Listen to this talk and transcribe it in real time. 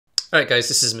Alright guys,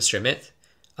 this is Mr. Amit.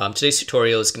 Today's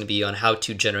tutorial is going to be on how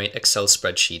to generate Excel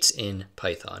spreadsheets in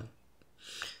Python.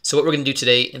 So what we're going to do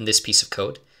today in this piece of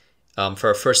code, for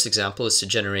our first example, is to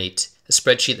generate a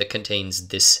spreadsheet that contains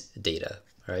this data.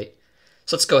 Alright,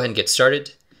 so let's go ahead and get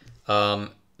started. The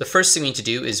first thing we need to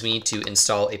do is we need to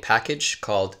install a package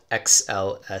called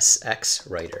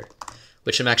xlsxwriter,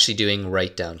 which I'm actually doing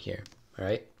right down here.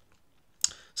 Alright,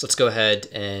 so let's go ahead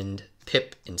and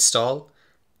pip install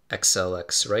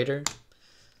xlsxwriter,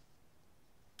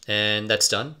 and that's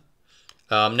done.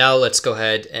 Now let's go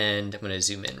ahead and I'm going to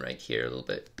zoom in right here a little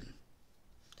bit.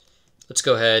 Let's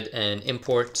go ahead and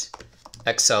import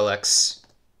xlsx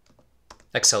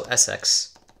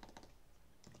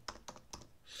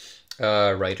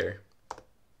writer.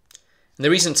 And the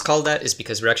reason it's called that is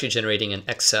because we're actually generating an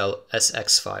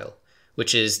xlsx file,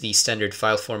 which is the standard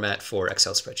file format for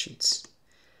Excel spreadsheets.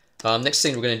 Next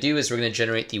thing we're going to do is we're going to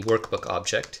generate the workbook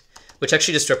object, which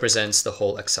actually just represents the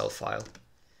whole Excel file.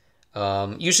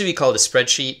 Usually we call it a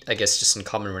spreadsheet, I guess just in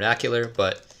common vernacular,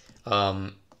 but I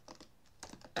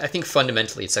think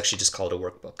fundamentally it's actually just called a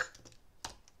workbook.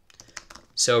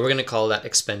 So we're going to call that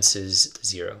expenses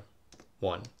 0,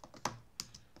 1.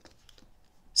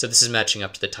 So this is matching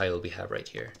up to the title we have right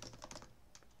here.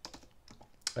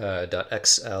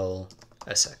 .xlsx.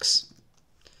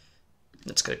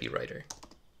 That's going to be writer.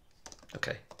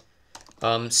 Okay.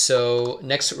 So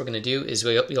next what we're going to do is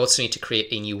we also need to create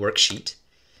a new worksheet.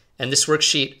 And this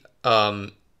worksheet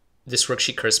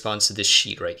corresponds to this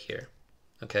sheet right here.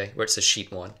 Okay, where it says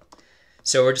sheet 1.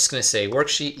 So we're just going to say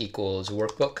worksheet equals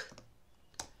workbook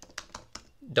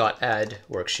dot add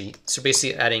worksheet. So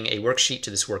basically adding a worksheet to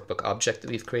this workbook object that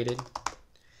we've created.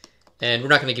 And we're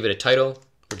not going to give it a title.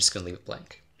 We're just going to leave it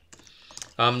blank.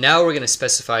 Now we're going to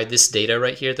specify this data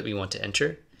right here that we want to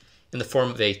enter in the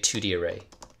form of a 2D array.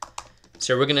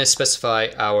 So we're going to specify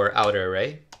our outer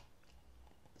array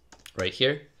right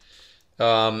here.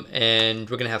 And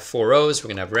we're going to have 4 rows. We're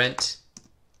going to have rent,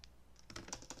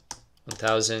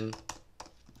 1,000.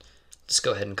 Let's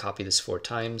go ahead and copy this 4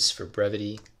 times for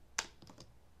brevity,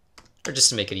 or just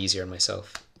to make it easier on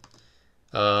myself.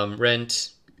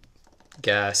 Rent,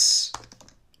 gas,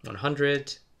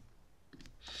 100,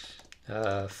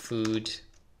 food,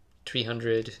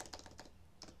 300,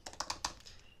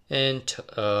 and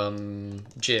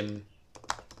gym,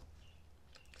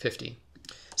 50.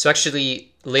 So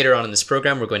actually, later on in this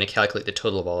program, we're going to calculate the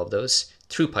total of all of those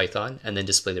through Python and then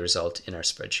display the result in our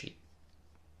spreadsheet.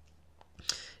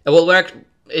 And well,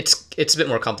 it's a bit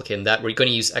more complicated than that. We're going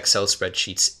to use Excel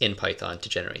spreadsheets in Python to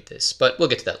generate this, but we'll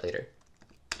get to that later.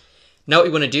 Now what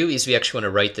we want to do is we actually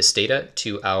want to write this data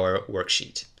to our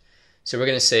worksheet. So we're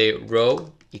going to say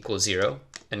row equals 0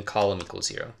 and column equals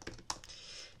 0.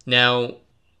 Now,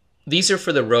 these are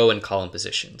for the row and column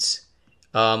positions.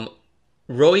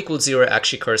 Row equals 0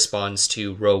 actually corresponds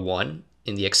to row 1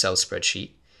 in the Excel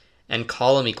spreadsheet, and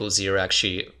column equals 0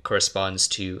 actually corresponds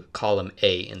to column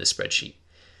A in the spreadsheet.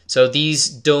 So these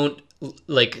don't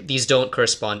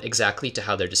correspond exactly to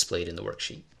how they're displayed in the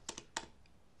worksheet.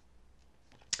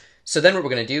 So then what we're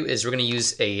going to do is we're going to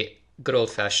use a good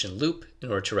old-fashioned loop in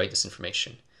order to write this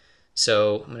information.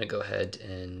 So I'm going to go ahead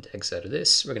and exit out of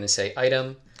this. We're going to say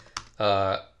item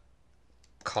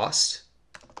cost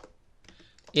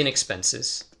in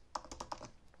expenses.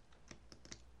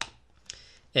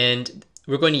 And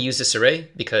we're going to use this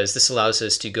array because this allows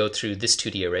us to go through this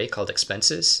 2D array called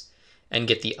expenses and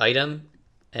get the item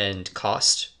and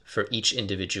cost for each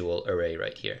individual array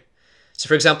right here. So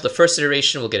for example, the first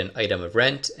iteration will get an item of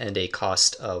rent and a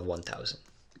cost of 1,000.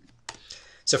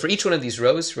 So for each one of these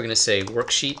rows, we're going to say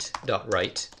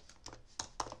worksheet.write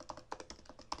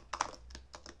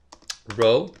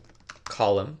row,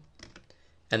 column,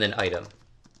 and then item.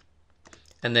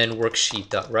 And then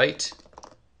worksheet.write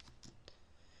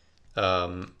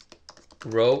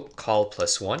row, col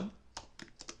plus 1,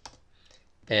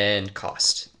 and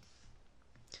cost.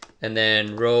 And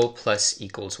then row plus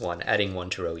equals 1, adding 1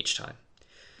 to row each time.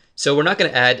 So we're not going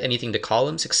to add anything to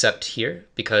columns except here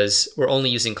because we're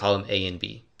only using column A and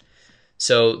B.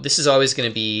 So this is always going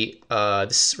to be,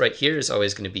 this right here is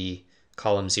always going to be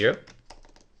column 0.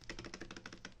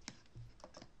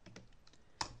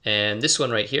 And this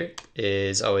one right here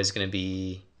is always going to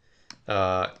be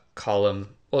column,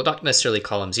 well, not necessarily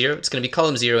column 0. It's going to be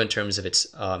column 0 in terms of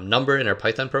its number in our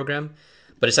Python program,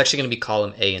 but it's actually going to be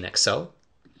column A in Excel.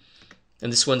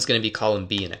 And this one's going to be column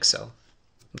B in Excel.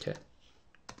 Okay.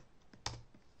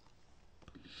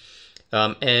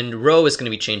 And row is going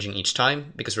to be changing each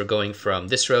time because we're going from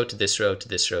this row to this row to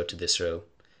this row to this row.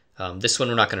 This one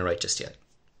we're not going to write just yet.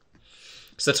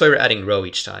 So that's why we're adding row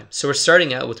each time. So we're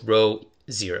starting out with row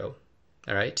 0.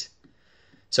 All right.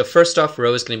 So first off,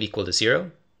 row is going to be equal to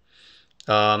 0.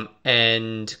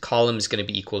 And column is going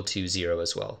to be equal to 0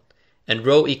 as well. And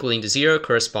row equaling to 0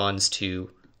 corresponds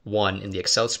to 1 in the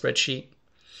Excel spreadsheet.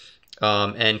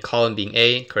 And column being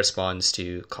A corresponds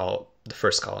to the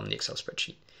first column in the Excel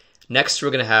spreadsheet. Next,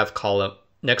 we're going to have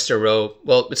next to row,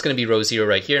 well, it's going to be row 0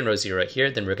 right here and row 0 right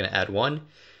here. Then we're going to add 1.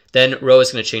 Then row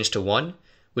is going to change to 1,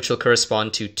 which will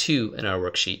correspond to 2 in our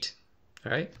worksheet.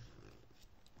 All right.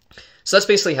 So that's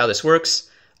basically how this works.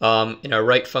 In our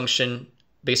write function,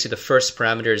 basically the first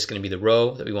parameter is going to be the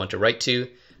row that we want to write to,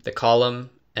 the column,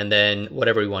 and then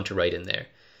whatever we want to write in there.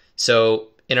 So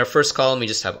in our first column, we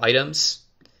just have items,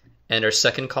 and our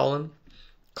second column,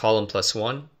 column plus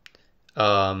 1,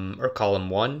 or column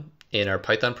 1 in our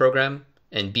Python program,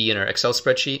 and B in our Excel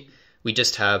spreadsheet, we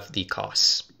just have the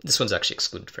costs. This one's actually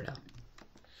excluded for now.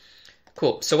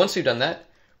 Cool. So once we've done that,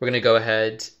 we're going to go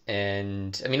ahead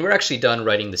and, we're actually done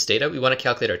writing this data. We want to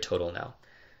calculate our total now.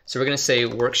 So we're going to say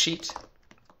worksheet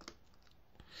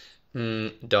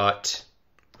dot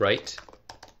write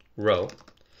row.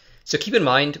 So keep in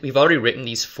mind, we've already written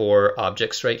these 4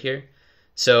 objects right here.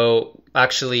 So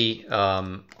actually,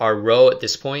 our row at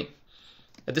this point,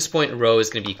 row is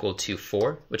going to be equal to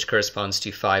 4, which corresponds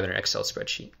to 5 in our Excel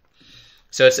spreadsheet.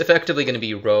 So it's effectively going to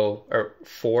be row or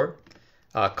 4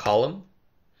 column.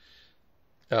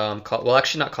 Well,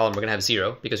 actually not column. We're going to have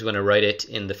 0 because we want to write it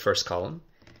in the first column,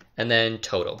 and then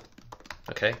total.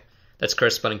 Okay, that's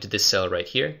corresponding to this cell right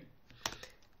here.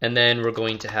 And then we're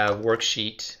going to have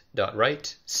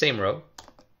worksheet.write, same row,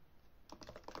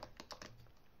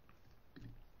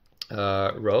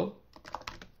 row.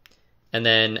 And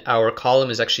then our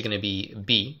column is actually going to be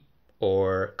B,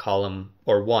 or column,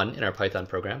 or 1 in our Python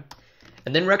program.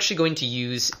 And then we're actually going to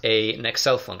use an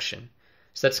Excel function.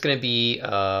 So that's going to be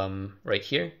right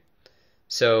here.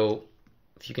 So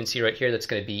if you can see right here, that's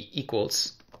going to be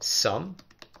equals sum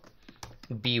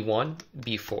B1,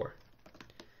 B4.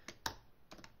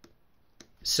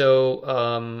 So,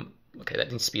 okay,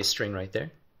 that needs to be a string right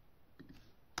there.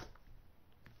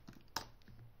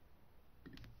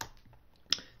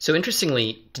 So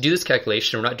interestingly, to do this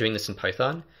calculation, we're not doing this in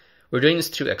Python. We're doing this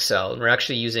through Excel, and we're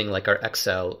actually using like our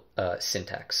Excel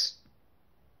syntax.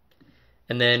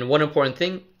 And then one important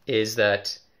thing is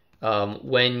that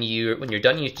when you're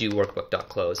done, you need to do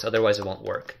workbook.close, otherwise it won't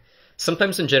work.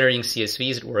 Sometimes when generating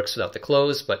CSVs, it works without the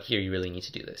close, but here you really need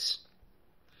to do this.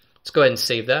 Let's go ahead and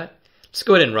save that. Let's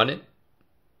go ahead and run it.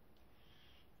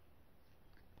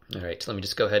 All right, so let me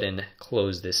just go ahead and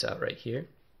close this out right here.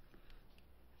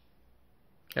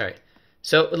 All right,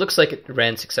 so it looks like it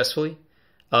ran successfully.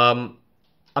 I'm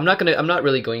not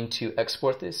really going to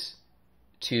export this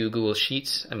to Google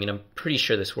Sheets. I'm pretty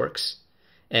sure this works.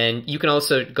 And you can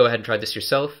also go ahead and try this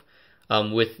yourself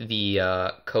with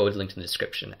the code linked in the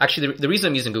description. Actually, the reason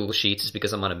I'm using Google Sheets is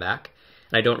because I'm on a Mac,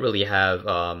 and I don't really have,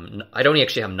 I don't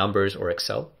actually have Numbers or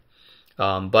Excel,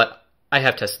 but I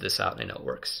have tested this out and I know it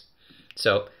works.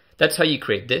 So that's how you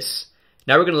create this.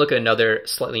 Now we're going to look at another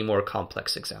slightly more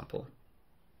complex example.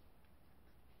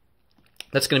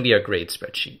 That's going to be our grade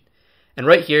spreadsheet. And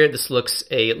right here, this looks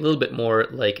a little bit more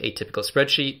like a typical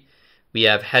spreadsheet. We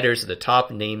have headers at the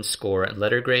top, name, score, and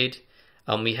letter grade.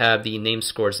 We have the name,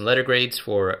 scores, and letter grades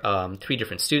for 3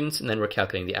 different students, and then we're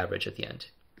calculating the average at the end.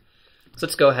 So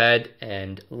let's go ahead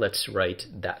and let's write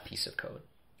that piece of code.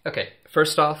 Okay,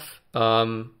 first off,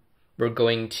 we're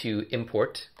going to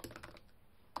import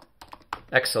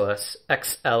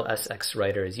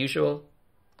xlsxwriter as usual.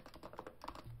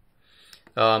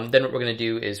 Then what we're going to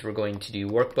do is we're going to do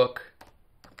workbook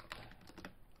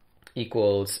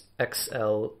equals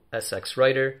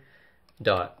xlsxwriter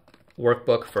dot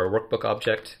workbook for a workbook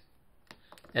object,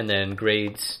 and then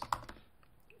grades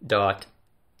dot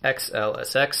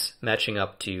xlsx matching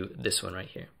up to this one right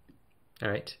here. All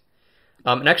right.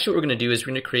 And actually what we're going to do is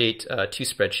we're going to create 2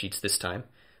 spreadsheets this time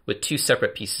with 2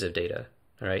 separate pieces of data.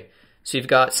 All right. So you've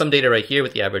got some data right here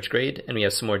with the average grade, and we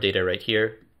have some more data right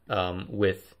here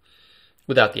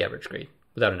without the average grade,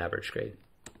 without an average grade.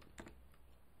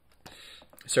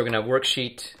 So we're going to have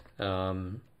worksheet.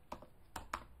 I'll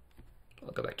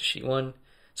go back to sheet 1.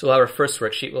 So we'll have our first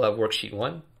worksheet. We'll have worksheet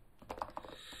 1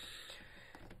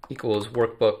 equals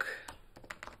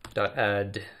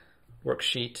workbook.add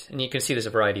worksheet. And you can see there's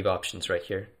a variety of options right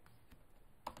here.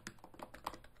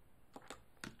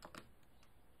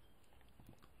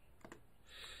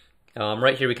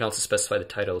 Right here we can also specify the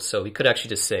title. So we could actually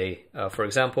just say, for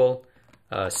example,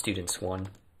 students 1.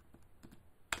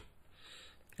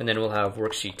 And then we'll have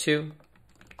worksheet 2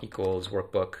 equals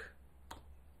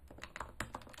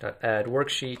workbook.add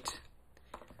worksheet.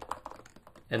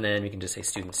 And then we can just say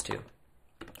students 2.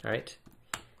 All right.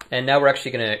 And now we're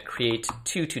actually going to create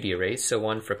two 2D arrays. So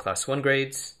one for class 1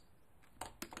 grades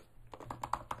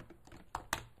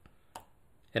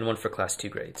and one for class 2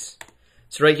 grades.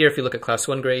 So right here, if you look at class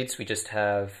 1 grades, we just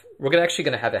have, we're actually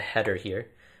going to have a header here,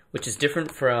 which is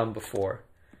different from before.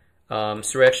 So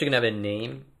we're actually going to have a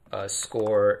name,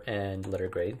 score, and letter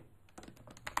grade.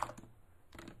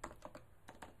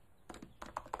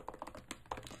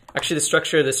 Actually, the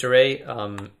structure of this array,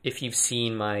 if you've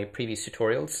seen my previous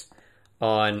tutorials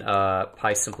on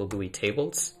PySimple GUI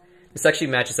tables, this actually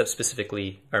matches up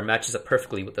specifically, or matches up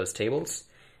perfectly with those tables.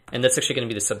 And that's actually going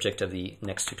to be the subject of the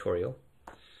next tutorial.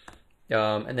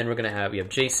 And then we're going to have, we have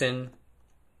JSON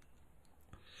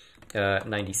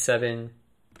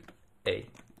 97A.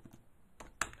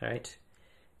 All right.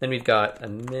 Then we've got a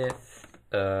myth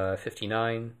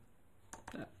 59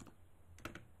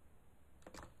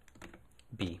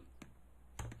 B.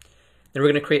 Then we're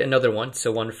going to create another one.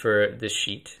 So one for this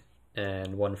sheet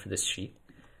and one for this sheet.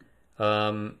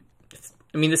 I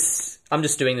mean, this, I'm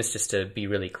just doing this just to be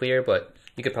really clear, but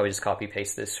you could probably just copy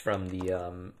paste this from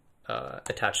the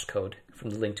attached code, from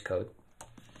the linked code.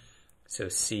 So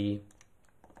C.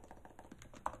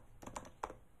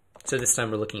 So this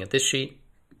time we're looking at this sheet.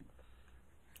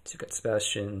 So we've got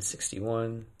Sebastian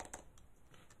 61,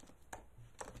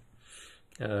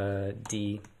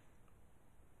 D.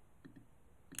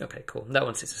 Okay, cool. That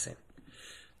one stays the same.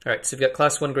 All right, so we've got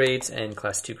class 1 grades and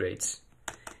class 2 grades.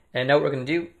 And now what we're going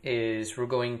to do is we're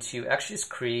going to actually just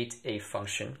create a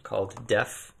function called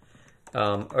def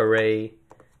array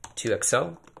to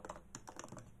Excel.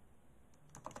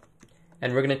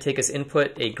 And we're going to take as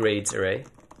input a grades array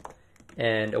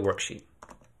and a worksheet.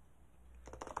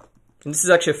 And this is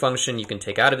actually a function you can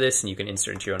take out of this and you can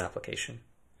insert into your own application.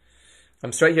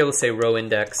 So right here we'll say row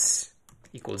index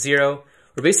equals 0.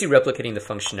 We're basically replicating the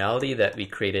functionality that we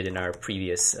created in our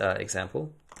previous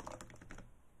example.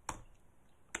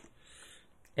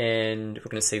 And we're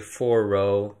going to say for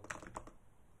row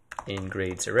in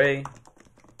grades array,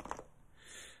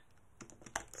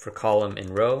 for column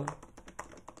in row,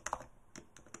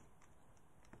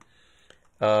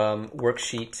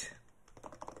 worksheet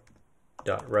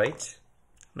dot write.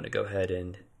 I'm going to go ahead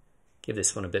and give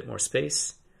this one a bit more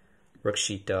space.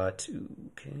 Worksheet dot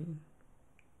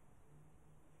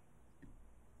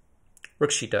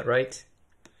worksheet dot write,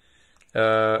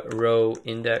 row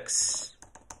index,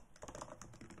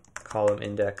 column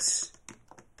index,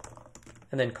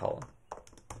 and then column.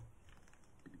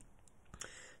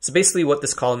 So basically what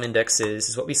this column index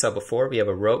is what we saw before. We have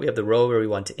a row, we have the row where we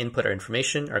want to input our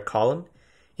information, our column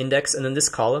index, and then this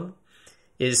column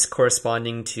is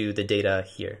corresponding to the data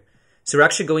here. So we're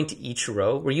actually going to each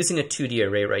row. We're using a 2D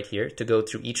array right here to go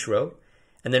through each row,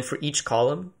 and then for each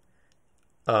column,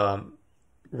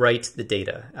 write the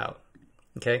data out.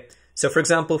 Okay. So for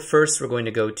example, first we're going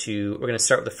to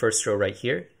start with the first row right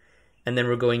here, and then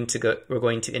we're going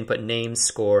to input name,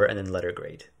 score, and then letter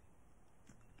grade.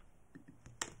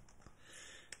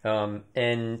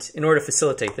 And in order to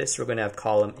facilitate this, we're going to have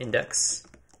column index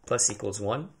plus equals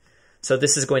 1. So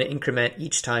this is going to increment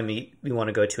each time we want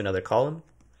to go to another column.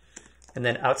 And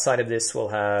then outside of this, we'll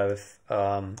have,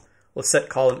 we'll set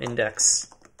column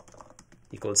index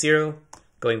equals 0,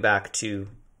 going back to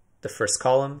the first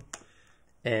column,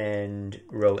 and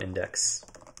row index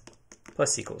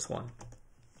plus equals 1.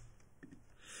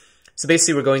 So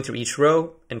basically we're going through each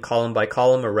row, and column by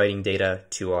column we're writing data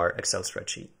to our Excel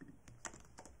spreadsheet.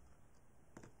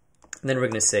 And then we're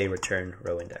going to say return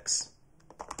row index.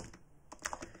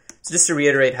 So just to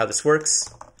reiterate how this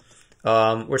works,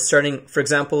 we're starting, for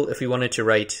example, if we wanted to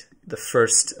write the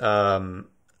first,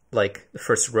 like the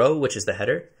first row, which is the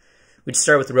header, we'd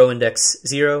start with row index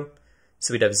 0.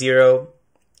 So we'd have 0,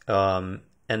 and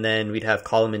then we'd have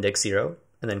column index 0,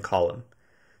 and then column.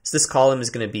 So this column is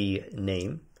going to be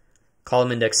name.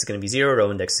 Column index is going to be 0,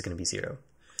 row index is going to be 0.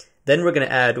 Then we're going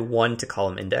to add 1 to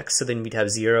column index. So then we'd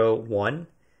have 0, 1,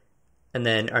 and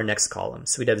then our next column.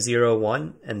 So we'd have 0,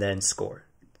 1, and then score.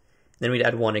 Then we'd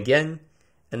add 1 again,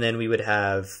 and then we would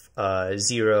have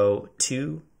 0,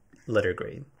 2, letter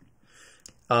grade.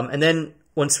 And then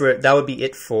once that would be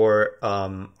it for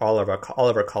all of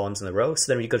our columns in the row.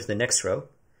 So then we'd go to the next row.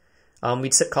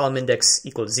 We'd set column index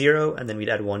equals 0, and then we'd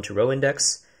add 1 to row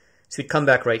index. So we'd come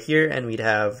back right here, and we'd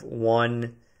have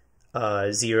 1,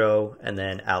 0, and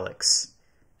then Alex.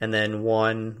 And then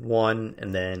 1, 1,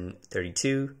 and then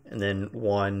 32, and then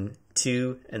 1,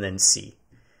 2, and then C.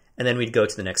 And then we'd go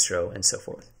to the next row, and so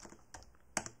forth.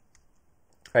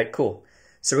 All right, cool.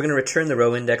 So we're going to return the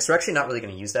row index. We're actually not really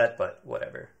going to use that, but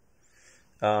whatever.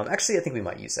 Actually, I think we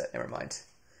might use that. Never mind.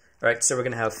 All right, so we're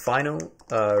going to have final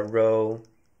row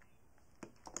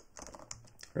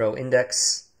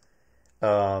index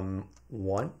 1.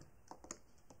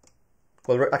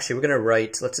 Well, actually, we're going to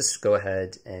write, let's just go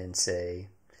ahead and say,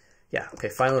 yeah, okay,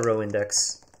 final row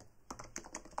index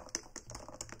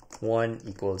 1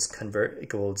 equals convert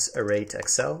equals array to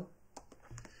Excel,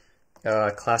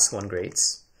 class 1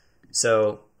 grades.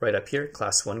 So right up here,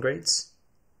 class 1 grades.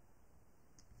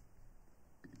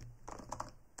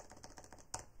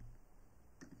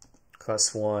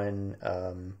 Class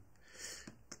 1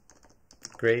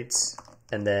 grades,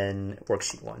 and then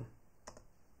worksheet 1.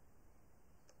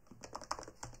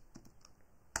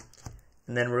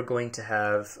 And then we're going to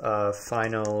have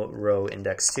final row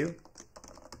index 2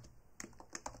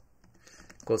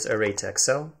 equals array to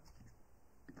Excel,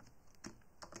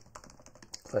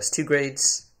 class 2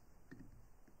 grades,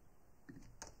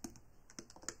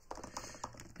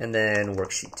 and then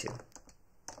worksheet 2.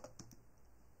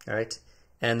 All right,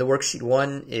 and the worksheet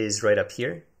 1 is right up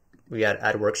here. We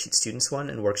add worksheet students 1,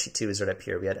 and worksheet 2 is right up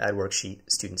here. We add worksheet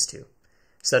students 2.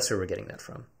 So that's where we're getting that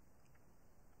from.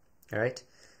 All right.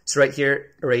 So right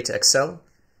here, array to Excel,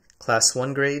 class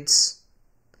 1 grades,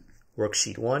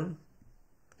 worksheet 1,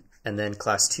 and then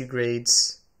class 2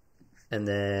 grades, and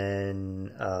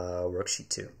then worksheet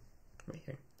 2 right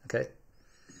here, okay?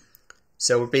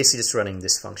 So we're basically just running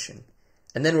this function.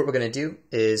 And then what we're going to do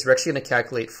is we're actually going to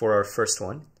calculate for our first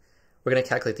one. We're going to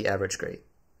calculate the average grade.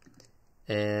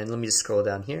 And let me just scroll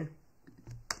down here.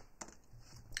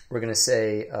 We're going to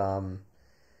say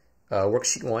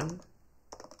worksheet 1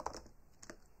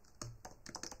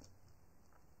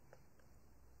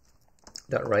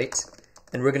 dot write,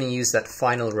 and we're going to use that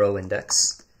final row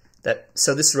index.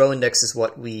 So this row index is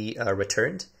what we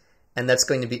returned, and that's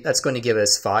going to give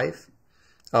us 5,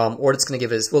 or it's going to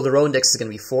give us, well, the row index is going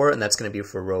to be 4, and that's going to be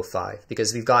for row 5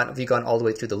 because we've gone all the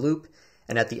way through the loop,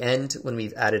 and at the end when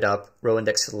we've added up row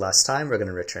index for the last time, we're going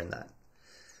to return that.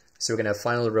 So we're going to have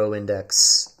final row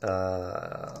index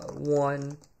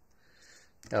 1,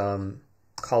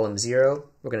 column 0.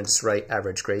 We're going to just write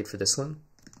average grade for this one.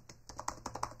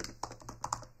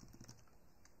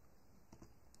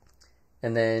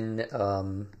 And then,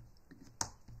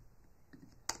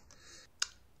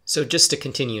 so just to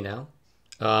continue now,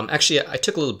 actually I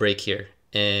took a little break here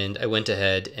and I went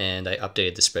ahead and I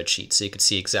updated the spreadsheet so you could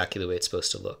see exactly the way it's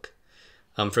supposed to look.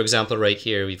 For example, right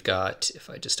here we've got, if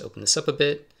I just open this up a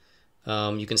bit,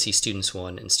 you can see students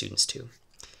 1 and students 2.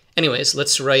 Anyways,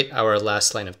 let's write our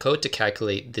last line of code to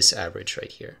calculate this average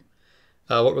right here.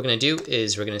 What we're going to do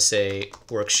is we're going to say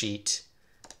worksheet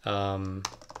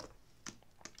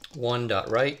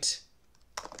 1.write,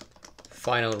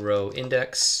 final row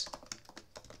index.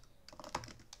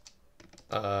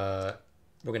 We're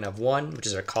going to have 1, which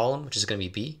is our column, which is going to be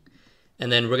B. And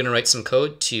then we're going to write some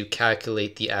code to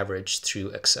calculate the average through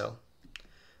Excel.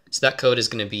 So that code is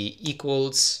going to be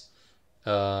equals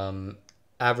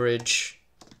average,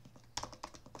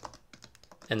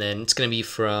 and then it's going to be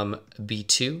from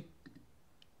B2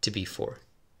 to B4.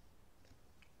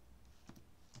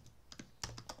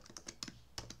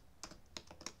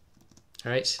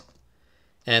 All right,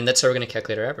 and that's how we're going to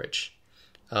calculate our average.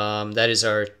 That is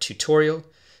our tutorial.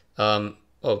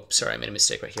 Oh, sorry, I made a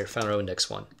mistake right here. Final row index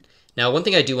 1. Now, one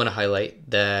thing I do want to highlight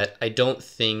that I don't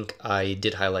think I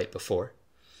did highlight before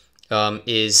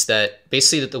is that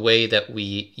basically the way that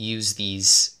we use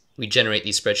these, we generate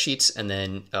these spreadsheets and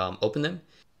then open them.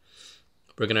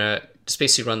 We're going to just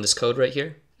basically run this code right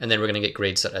here, and then we're going to get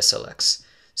grades.slx.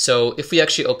 So if we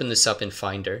actually open this up in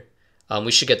Finder,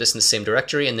 we should get this in the same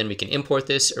directory, and then we can import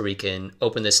this, or we can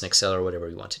open this in Excel or whatever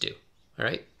we want to do. All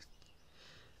right.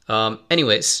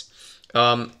 Anyways,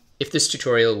 if this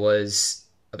tutorial was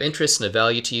of interest and of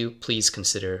value to you, please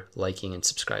consider liking and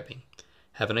subscribing.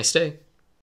 Have a nice day.